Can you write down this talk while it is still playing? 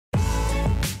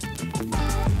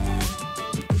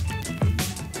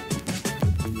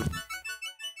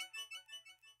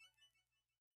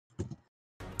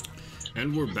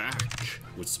And we're back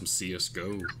with some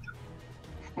CSGO.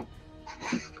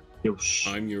 Yo,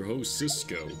 I'm your host,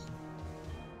 Cisco.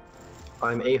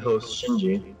 I'm a host,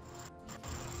 Shinji.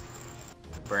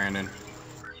 Brandon.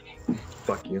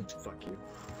 Fuck you. Fuck you.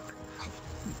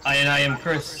 I am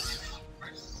Chris.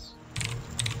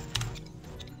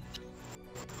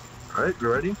 Alright,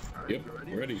 you ready? Yep,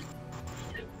 ready.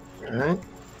 Alright.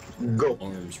 Go.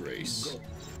 Arms race.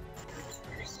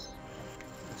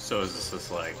 So is this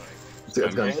just like It's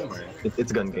gun game, game. or-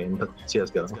 It's gun game, but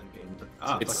CSGO.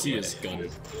 Oh, It's fuck yeah. CS gun.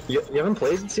 You haven't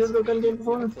played CSGO gun game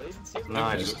before? No,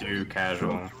 I just do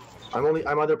casual.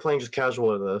 I'm either playing just casual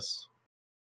or this.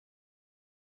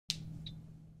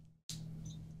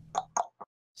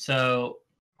 So,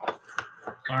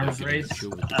 arms race.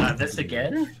 This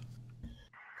again?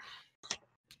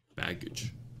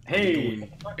 Baggage. Hey!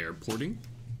 Airporting?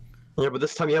 Yeah, but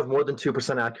this time you have more than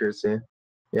 2% accuracy.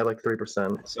 You have like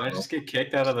 3%. So I just get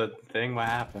kicked out of the thing? What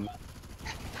happened?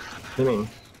 What do you mean?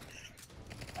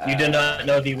 You do not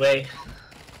know the way.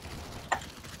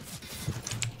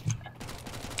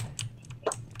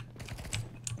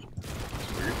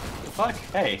 Fuck?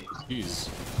 Hey! Jeez.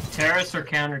 Terrorist or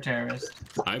counter-terrorist?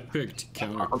 I picked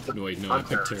counter. No, wait, no, I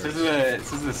picked This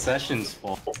terrorist. is the session's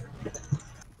fault.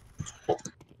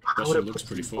 Session looks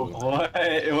pretty full. What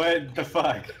the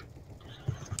fuck?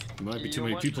 There might be too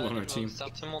many people on our team. Is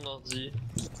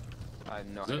I have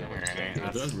no Is that, idea.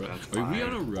 is that Are we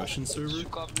on a Russian server? It's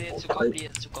called. Holy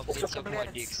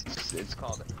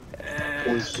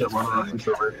shit, we're on a Russian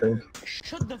server, I think.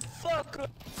 Shut the fuck up!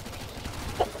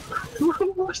 We're on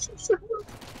a Russian server.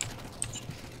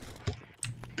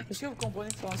 Est-ce que vous comprenez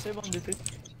le français, bande de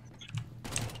putes?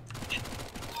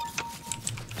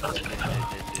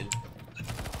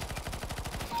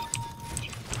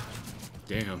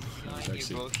 Damn. I was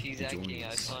He's actually acting enjoying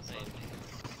as this. fun.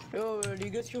 Yo, les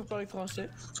gars, est-ce que vous parlez français?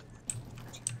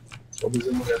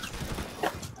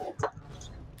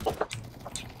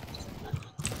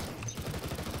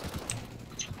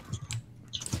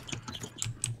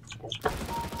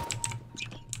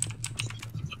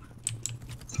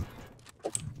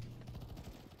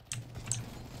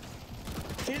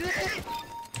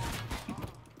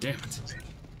 Damn it.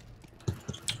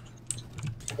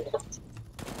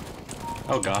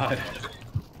 Oh god.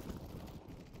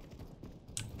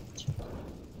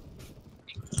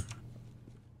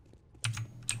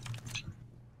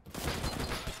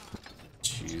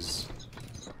 Jeez.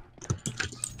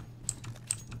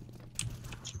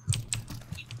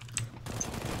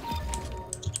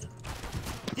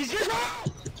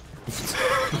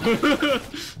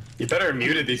 You better have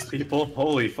muted these people.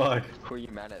 Holy fuck. Who are you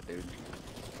mad at, dude?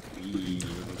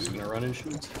 I'm just gonna run and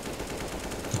shoot.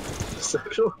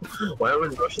 Sexual? Why are we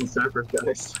in Russian server,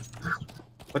 guys?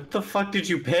 What the fuck did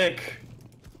you pick?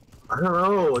 I don't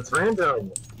know, it's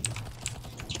random.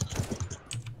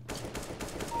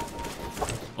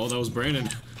 Oh, that was Brandon.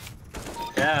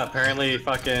 Yeah, apparently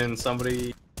fucking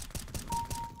somebody.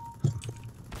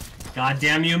 God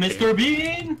damn you, Mr.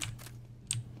 Bean!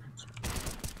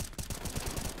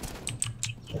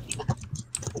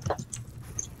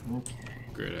 Okay.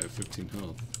 Great, I have 15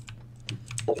 health.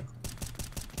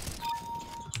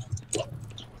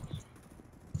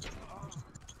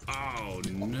 Oh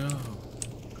no.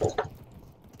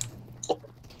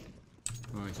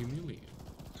 Oh, humiliating.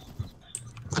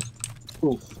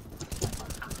 Oof.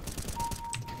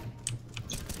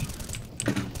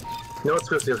 No, it's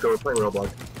good CSGO, we're playing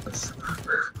Roblox.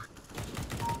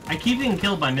 I keep getting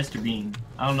killed by Mr. Bean.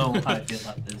 I don't know how I feel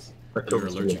about this. You're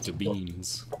allergic to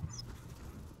beans.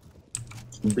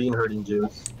 Bean hurting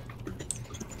juice.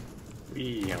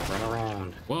 Yeah, run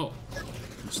around. Well,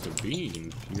 Mr.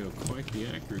 Bean, you have quite the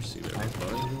accuracy there,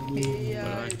 bud.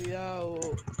 Yeah, yeah.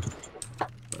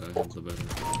 But I have the better.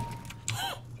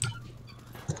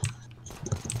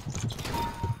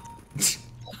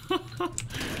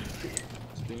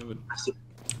 Damn it.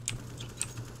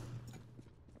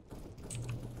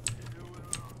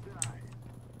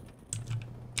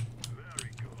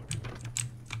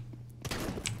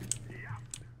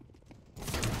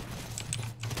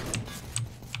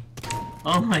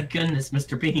 Oh my goodness,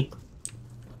 Mr. Bean.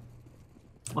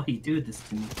 Why you do this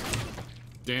to me?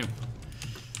 Damn.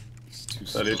 It's too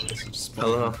Salut.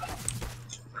 Hello.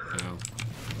 Ow.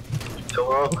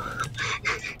 Hello.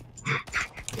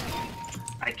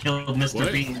 I killed Mr.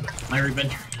 What? Bean. My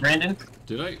revenge. Brandon?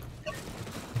 Did I?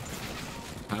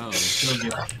 How? Killed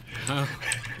you. How?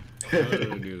 How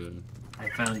did I do that? I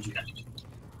found you.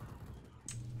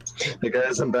 Hey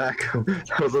guys, I'm back.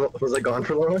 was I gone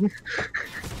for long?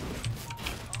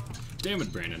 Damn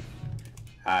it, Brandon.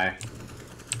 Hi.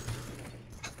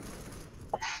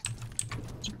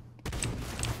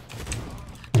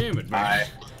 Damn it, man.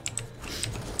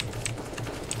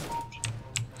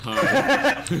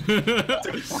 Hi.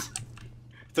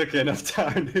 Took you enough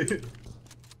time, dude.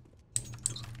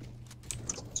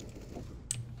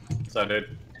 So,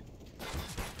 dude.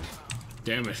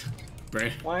 Damn it.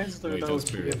 Brand. Why is there Wait, no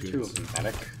that's very TF2 good. of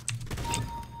medic?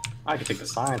 I could take the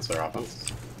science or offense.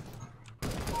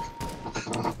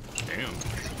 Damn.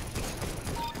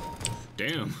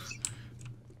 Damn.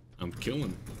 I'm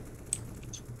killing.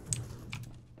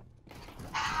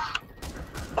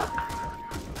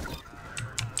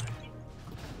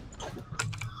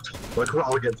 Like we're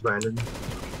all against Brandon.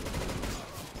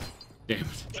 Damn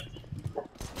it.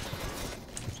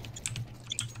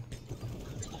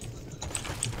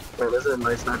 Wait, isn't it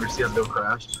nice to have your CSGO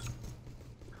crashed?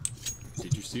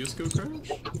 Did you see us go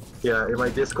crash? Yeah, in my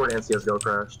Discord and CSGO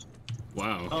crashed.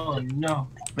 Wow. Oh no.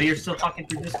 But you're still talking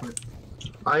through Discord.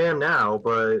 I am now,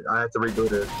 but I have to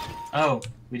reboot it. Oh,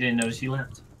 we didn't notice you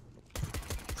left.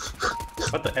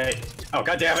 What the hey? Oh,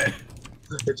 god damn it!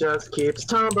 It just keeps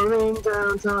tumbling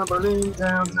down, tumbling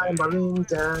down, tumbling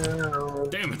down.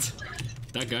 Damn it.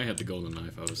 That guy had the golden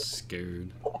knife. I was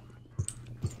scared.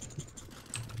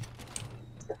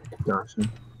 Gotcha.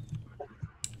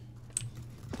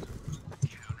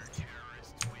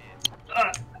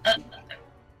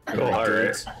 Cool,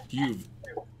 alright. You've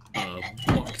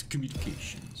blocked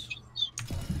communications.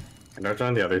 I don't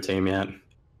join the other team yet.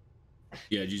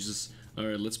 Yeah, you just.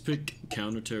 Alright, let's pick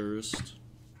counter-terrorist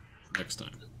next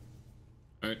time.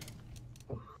 Alright.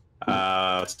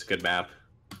 It's a good map.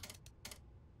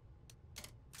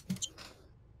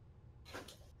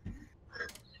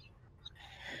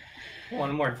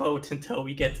 One more vote until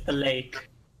we get to the lake.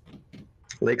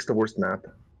 Lake's the worst map.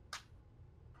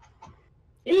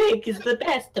 Link is the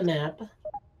best map.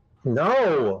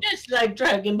 No! Just like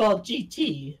Dragon Ball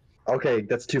GT. Okay,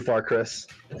 that's too far, Chris.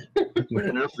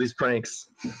 Enough of these pranks.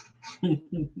 You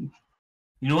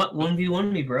know what?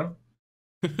 1v1 me, bro.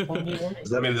 1v1 me. Is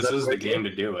that- I mean, is this that is the right? game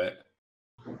to do it.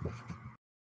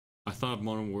 I thought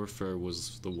Modern Warfare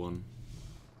was the one.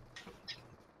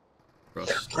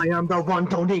 Rust. I am the one,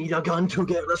 don't need a gun to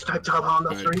get respect out on the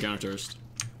Alright, street. counter-terrorist.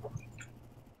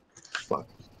 Fuck.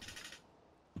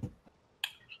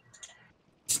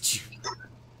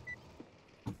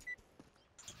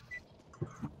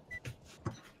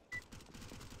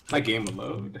 My game will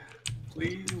load,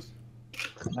 please.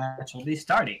 Match will be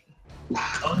starting.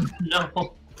 Oh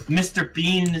no. Mr.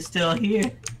 Bean is still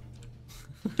here.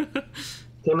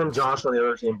 Him and Josh on the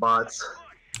other team bots.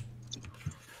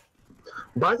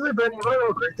 By the way, Brandon, you want to know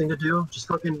a great thing to do? Just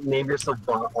fucking name yourself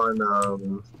bot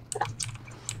on,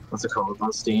 what's it called?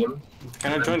 On Steam.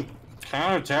 Can I join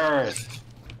counter-terrorist?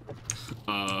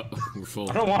 We're full.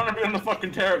 I don't want to be in the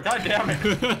fucking terror. God damn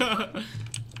it!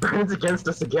 Brandon's against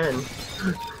us again.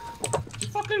 You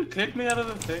fucking kick me out of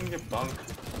the thing, you bunk.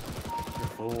 You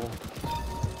fool.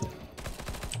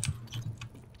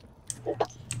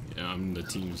 Yeah, I'm the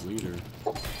team's leader.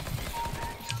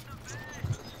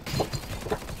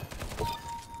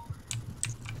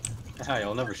 Yeah,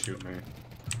 you'll never shoot me.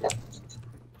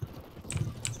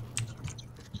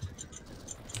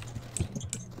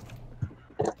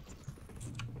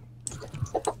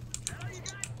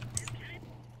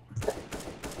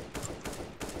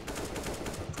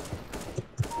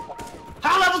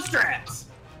 High level strats!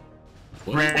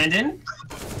 What? Brandon?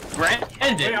 Wait,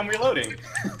 Brandon! I'm reloading.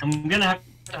 I'm gonna have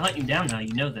to hunt you down now,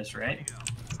 you know this, right?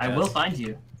 I will Yes. find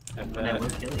you, and I will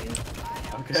kill you.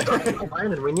 Okay.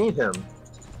 Brandon, we need him.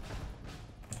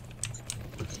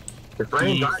 If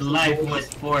Brandon His dies, life was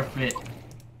forfeit.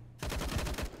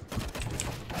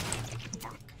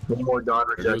 no more God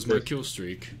There goes my rejected. kill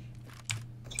streak.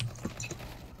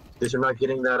 Because you're not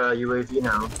getting that UAV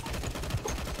now.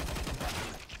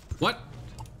 What?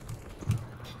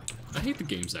 I hate the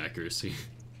game's accuracy.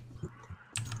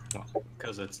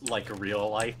 Because it's like a real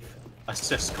life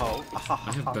assist call. I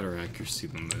have better accuracy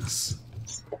than this.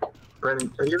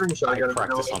 Brandon, are you ever in I shotgun?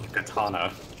 practice on the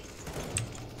katana.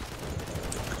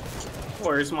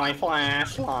 Where's my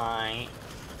flashlight?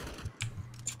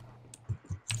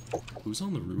 Who's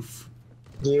on the roof?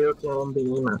 You can be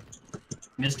my...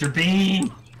 Mr.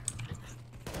 Bean!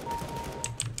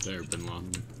 There, Bin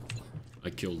Laden.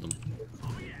 I killed him.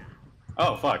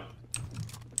 Oh fuck.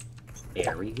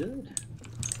 Very good.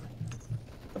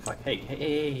 The fuck? Hey, hey,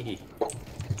 hey, hey.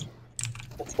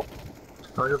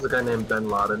 Oh, there's a guy named Ben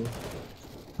Laden.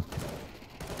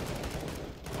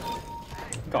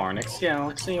 Garnix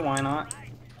Galaxy, why not?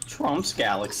 Trump's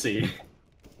Galaxy.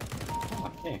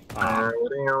 Okay.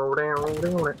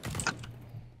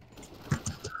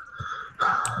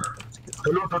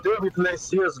 Hello, today we play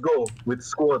CSGO with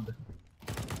Squad.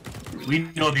 We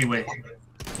know the way.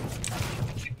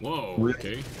 Whoa,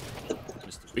 okay.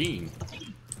 Mr. Bean.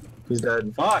 He's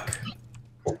dead. Fuck!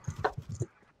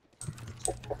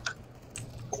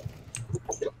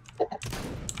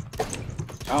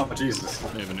 Oh, Jesus.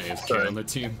 They have an AFK Sorry. on the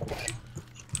team.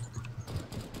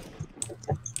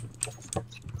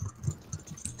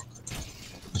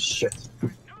 Shit.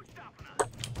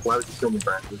 Why would you kill me,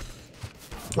 Brandon?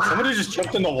 Somebody just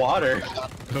jumped in the water.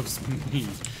 That was me.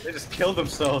 They just killed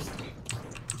themselves.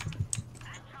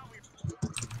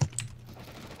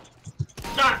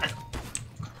 Ah!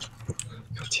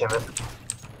 God damn it.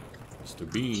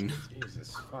 Mr. Bean.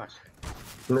 Jesus, fuck.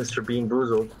 Mr. Bean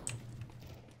Boozled.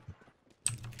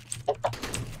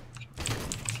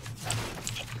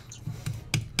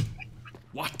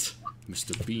 What?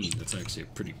 Mr. Bean. That's actually a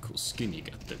pretty cool skin you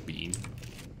got there, Bean.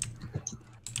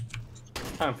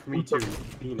 Time for me to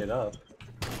bean it up.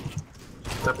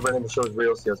 Time for Brandon to show his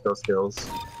real CSGO skills.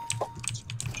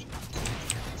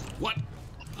 What?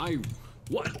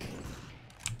 What?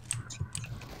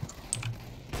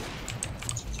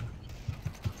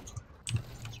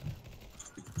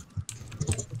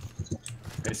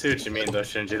 I see what you mean though,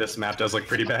 Shinji. This map does look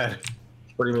pretty bad.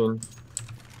 What do you mean?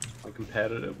 Like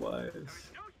competitive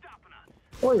wise.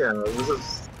 Oh yeah, this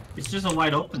is... It's just a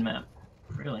wide open map.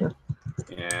 Really.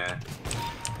 Yeah.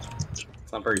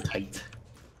 It's not very tight.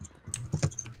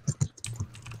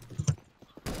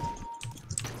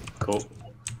 Cool.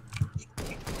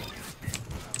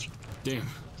 Damn.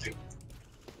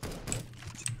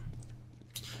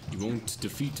 You won't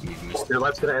defeat me, Mr. Your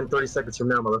life's gonna end 30 seconds from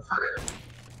now, motherfucker.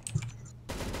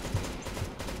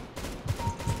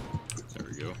 There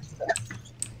we go.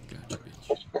 Gotcha,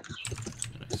 bitch.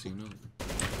 And I see another.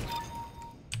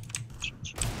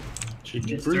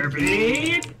 Mr.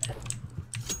 Bean!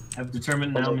 I've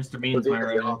determined now Mr. Bean's my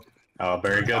rival. Oh,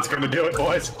 very good. It's gonna do it,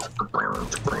 boys.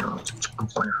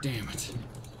 Damn it.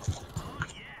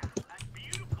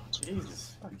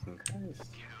 Jesus fucking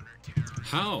Christ.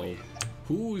 How?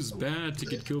 Who is bad to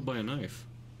get killed by a knife?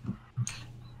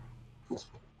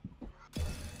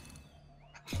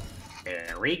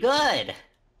 Very good.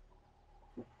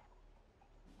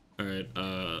 Alright,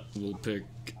 we'll pick,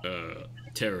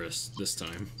 terrorist this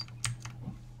time.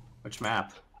 Which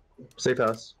map? Safe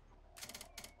house.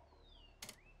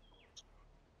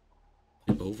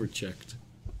 Overchecked.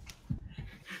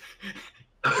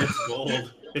 It's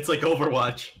gold. It's like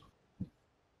Overwatch.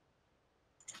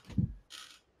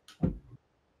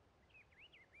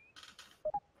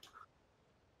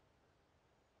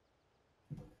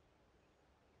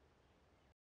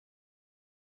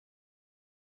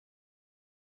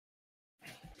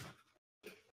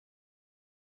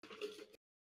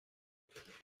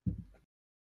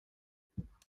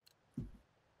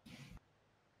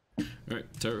 Alright,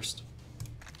 terrorist.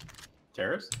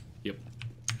 Terrorist? Yep.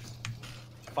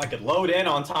 If I could load in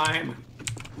on time.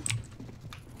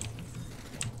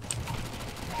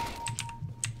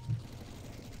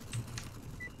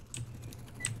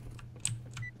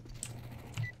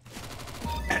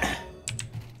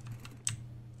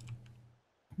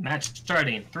 Match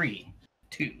starting in 3,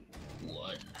 2,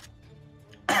 1.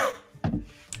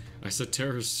 I said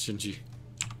terrorist, Shinji.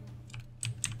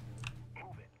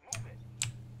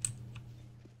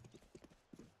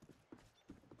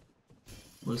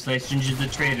 Looks like Shinji's the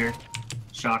traitor.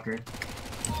 Shocker.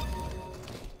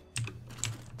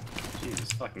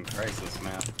 Jesus fucking Christ, this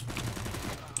map.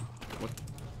 What?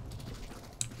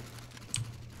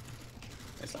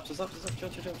 Hey, stop, chill.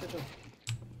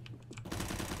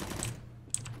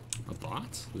 A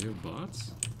bot? We have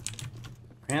bots?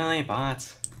 Really,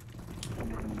 bots?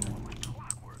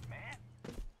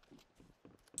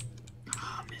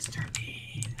 Oh, Mr.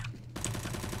 Bean.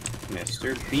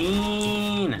 Mr.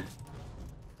 Bean!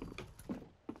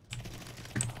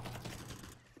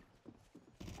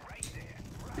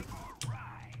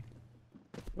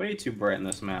 Way too bright in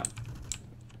this map.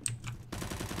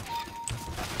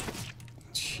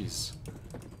 Jeez.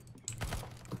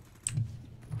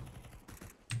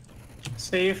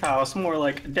 Safe house, more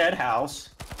like dead house.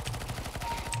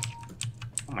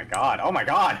 Oh my god, oh my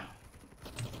god!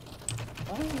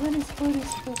 When is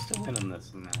supposed to win in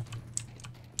this map?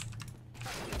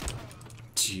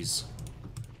 Jeez.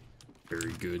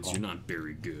 Very good. You're not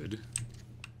very good.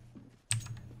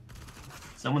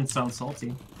 Someone sounds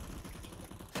salty.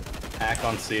 Hack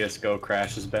on CSGO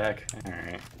crashes back.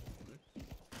 Alright.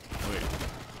 Wait,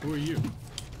 who are you?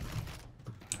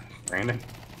 Brandon.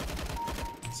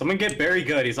 Someone get Barry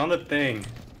Good, he's on the thing.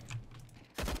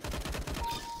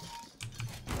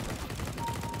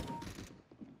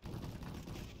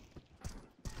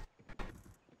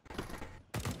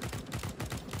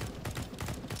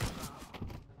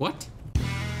 What?